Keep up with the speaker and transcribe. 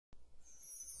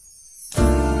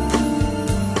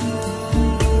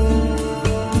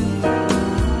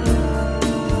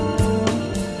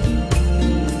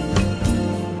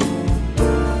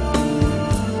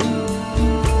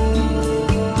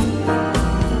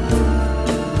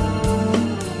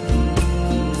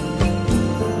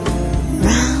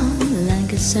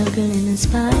circle in a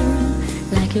spiral,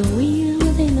 like a wheel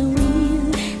within a wheel,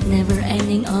 never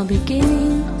ending or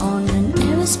beginning on an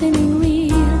ever-spinning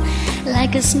reel,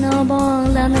 like a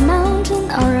snowball down a mountain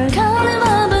or a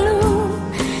carnival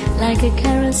balloon, like a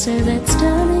carousel that's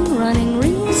turning, running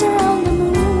rings around the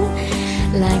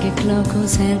moon, like a clock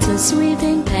whose hands are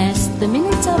sweeping past the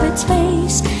minutes of its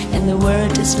face, and the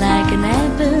world is like an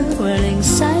apple whirling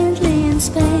silently in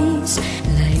space,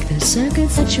 like the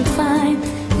circuits that you find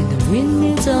in the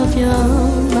windmills of your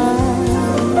mind,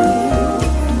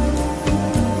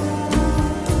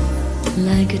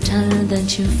 like a tunnel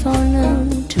that you follow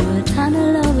to a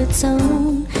tunnel of its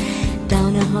own,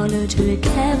 down a hollow to a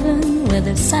cavern where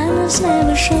the sun was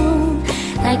never shown,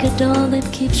 like a doll that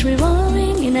keeps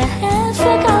revolving in a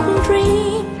half-forgotten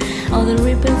dream, or the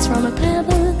ripples from a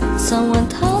pebble someone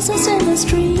tosses in the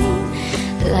stream,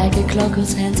 like a clock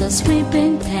whose hands are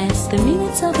sweeping past the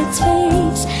minutes of its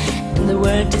face, and the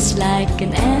world is like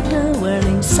an apple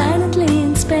whirling silently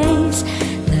in space,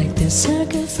 like the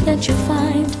circus that you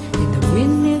find in the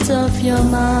windmills of your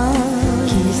mind.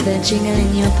 Keys that jingle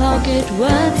in your pocket,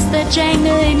 words that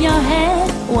jangle in your head.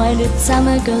 Why did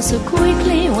summer go so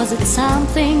quickly? Was it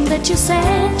something that you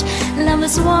said?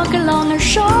 Lovers walk along a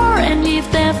shore and leave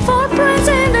their footprints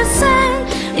in the sand.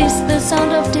 Is the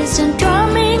sound of distant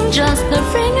drumming just the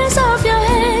fingers of your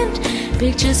hand?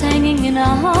 Pictures hanging in a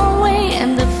hallway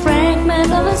and the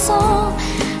fragment of a song.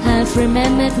 I've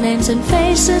remembered names and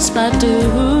faces, but to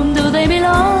whom do they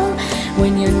belong?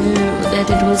 When you knew that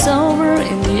it was over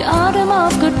in the autumn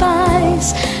of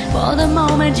goodbyes, for the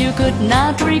moment you could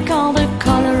not recall the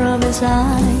color of his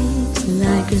eyes,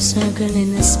 like a circle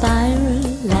in a spiral,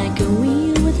 like a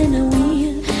wheel within a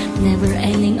wheel, never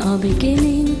ending or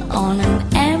beginning on an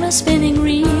ever-spinning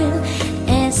reel,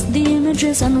 as the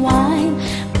images unwind,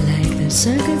 like the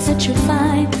circles that you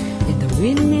find in the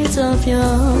windmills of your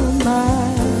mind.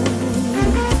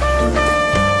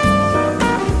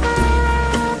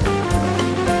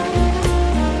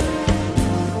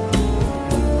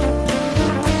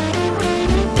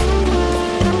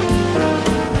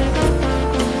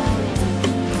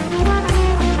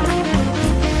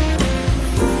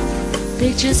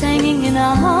 Pictures hanging in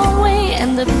a hallway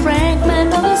and the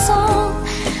fragment of a song.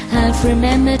 I've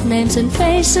remembered names and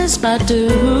faces, but to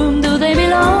whom do they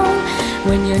belong?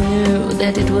 When you knew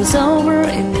that it was over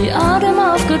in the autumn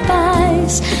of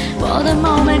goodbyes, for the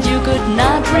moment you could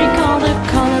not recall the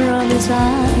color of his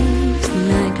eyes,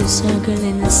 like a circle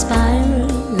in a spiral,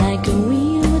 like a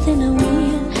wheel within a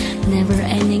wheel, never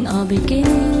ending or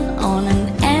beginning on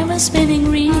an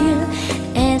ever-spinning reel,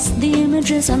 as the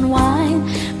images unwind,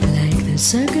 like the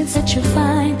circuits that you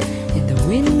find in the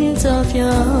windmills of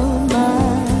your